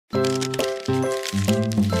Hey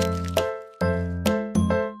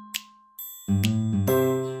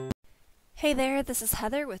there, this is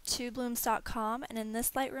Heather with twoblooms.com, and in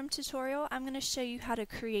this Lightroom tutorial I'm going to show you how to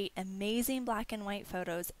create amazing black and white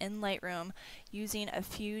photos in Lightroom using a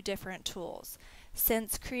few different tools.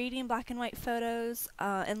 Since creating black and white photos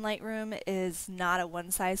in Lightroom is not a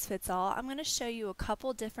one-size-fits-all, I'm going to show you a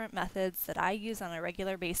couple different methods that I use on a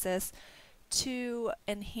regular basis to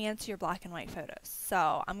enhance your black and white photos.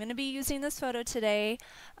 So I'm going to be using this photo today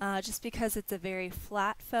just because it's a very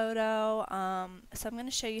flat photo. So I'm going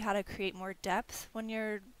to show you how to create more depth when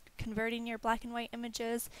you're converting your black and white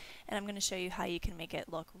images, and I'm going to show you how you can make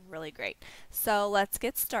it look really great. So let's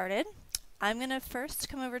get started. I'm going to first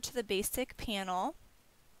come over to the basic panel,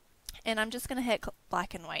 and I'm just going to hit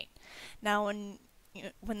black and white. Now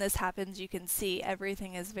when this happens, you can see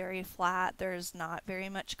everything is very flat. There's not very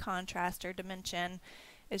much contrast or dimension.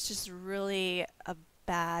 It's just really a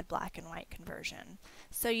bad black and white conversion.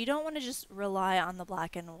 So you don't want to just rely on the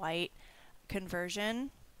black and white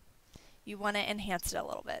conversion. You want to enhance it a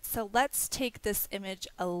little bit. So let's take this image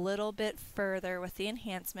a little bit further with the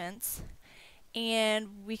enhancements,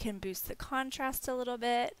 and we can boost the contrast a little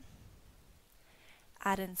bit,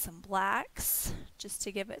 add in some blacks just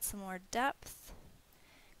to give it some more depth.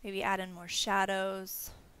 Maybe add in more shadows,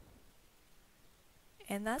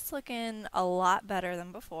 and that's looking a lot better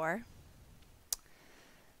than before.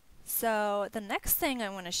 So the next thing I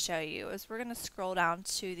want to show you is we're going to scroll down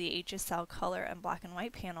to the HSL color and black and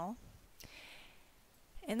white panel,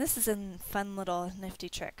 and this is a fun little nifty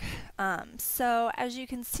trick. So as you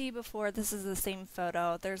can see before, this is the same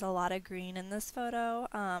photo. There's a lot of green in this photo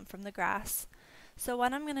from the grass. So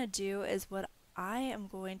what I'm going to do is I am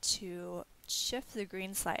going to shift the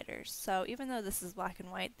green sliders. So even though this is black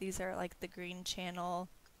and white, these are like the green channel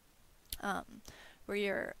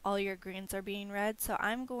where all your greens are being red. So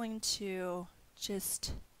I'm going to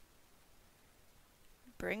just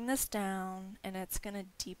bring this down, and it's going to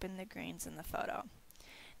deepen the greens in the photo.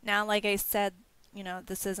 Now, like I said, you know,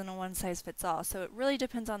 this isn't a one-size-fits-all, so it really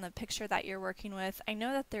depends on the picture that you're working with. I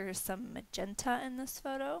know that there is some magenta in this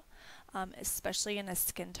photo, especially in the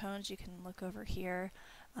skin tones. You can look over here.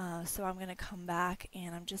 So I'm going to come back,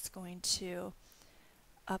 and I'm just going to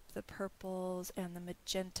up the purples and the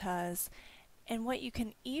magentas. And what you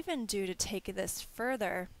can even do to take this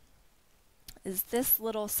further is this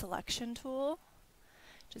little selection tool.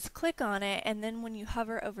 Just click on it, and then when you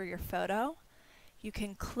hover over your photo, you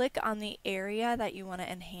can click on the area that you want to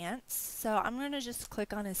enhance. So I'm going to just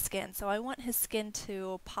click on his skin. So I want his skin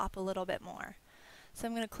to pop a little bit more. So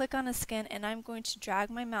I'm going to click on his skin, and I'm going to drag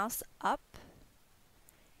my mouse up,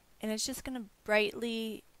 and it's just going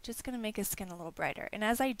to make his skin a little brighter. And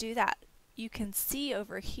as I do that, you can see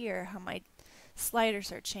over here how my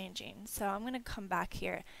sliders are changing. So I'm going to come back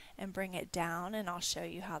here and bring it down, and I'll show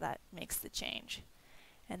you how that makes the change.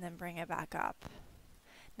 And then bring it back up.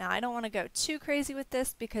 Now I don't want to go too crazy with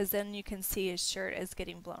this because then you can see his shirt is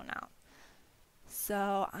getting blown out.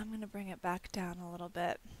 So I'm going to bring it back down a little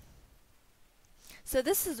bit. So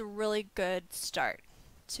this is a really good start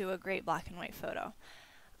to a great black and white photo.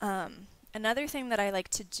 Another thing that I like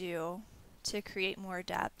to do to create more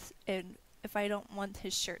depth, and if I don't want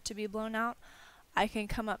his shirt to be blown out, I can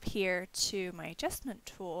come up here to my adjustment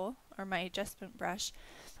tool or my adjustment brush.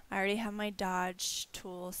 I already have my dodge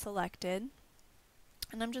tool selected,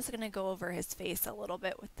 and I'm just going to go over his face a little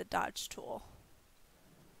bit with the dodge tool.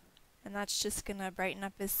 And that's just going to brighten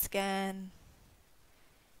up his skin,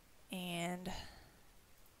 and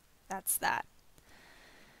that's that.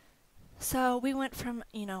 So we went from,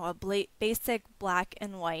 you know, a basic black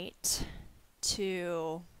and white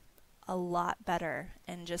to a lot better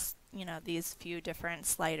in just, you know, these few different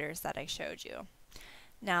sliders that I showed you.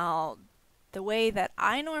 Now, the way that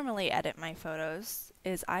I normally edit my photos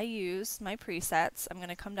is I use my presets. I'm going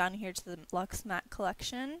to come down here to the Luxe Matte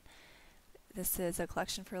collection. This is a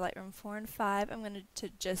collection for Lightroom 4 and 5. I'm going to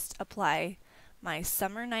just apply my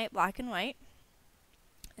Summer Night black and white,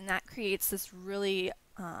 and that creates this really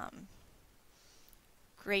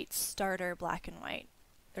great starter black and white.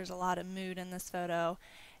 There's a lot of mood in this photo,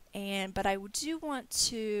 but I do want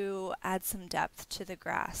to add some depth to the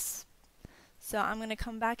grass. So I'm going to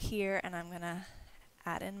come back here, and I'm going to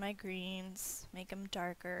add in my greens, make them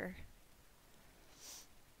darker.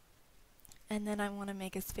 And then I want to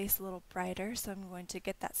make his face a little brighter, so I'm going to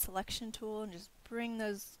get that selection tool and just bring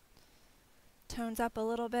those tones up a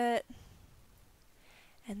little bit.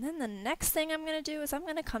 And then the next thing I'm going to do is I'm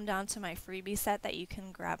going to come down to my freebie set that you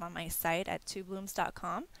can grab on my site at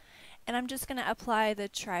twoblooms.com, and I'm just going to apply the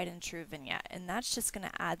tried and true vignette, and that's just going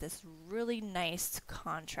to add this really nice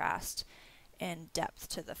contrast in depth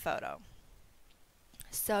to the photo.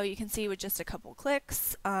 So you can see with just a couple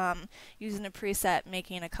clicks, using a preset,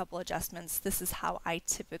 making a couple adjustments, this is how I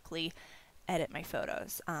typically edit my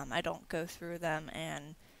photos. I don't go through them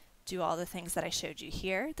and do all the things that I showed you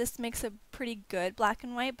here. This makes a pretty good black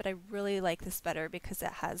and white, but I really like this better because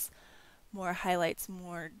it has more highlights,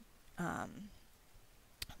 more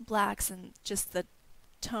blacks, and just the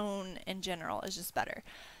tone in general is just better.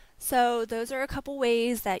 So those are a couple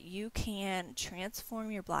ways that you can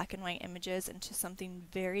transform your black and white images into something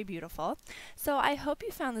very beautiful. So I hope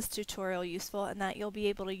you found this tutorial useful and that you'll be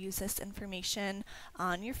able to use this information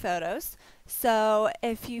on your photos. So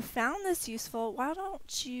if you found this useful, why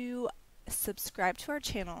don't you subscribe to our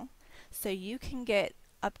channel so you can get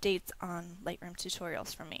updates on Lightroom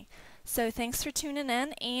tutorials from me. So thanks for tuning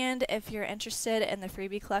in, and if you're interested in the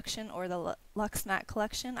freebie collection or the Luxe Matte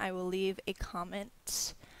collection, I will leave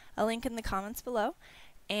a link in the comments below,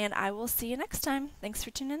 and I will see you next time. Thanks for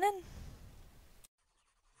tuning in.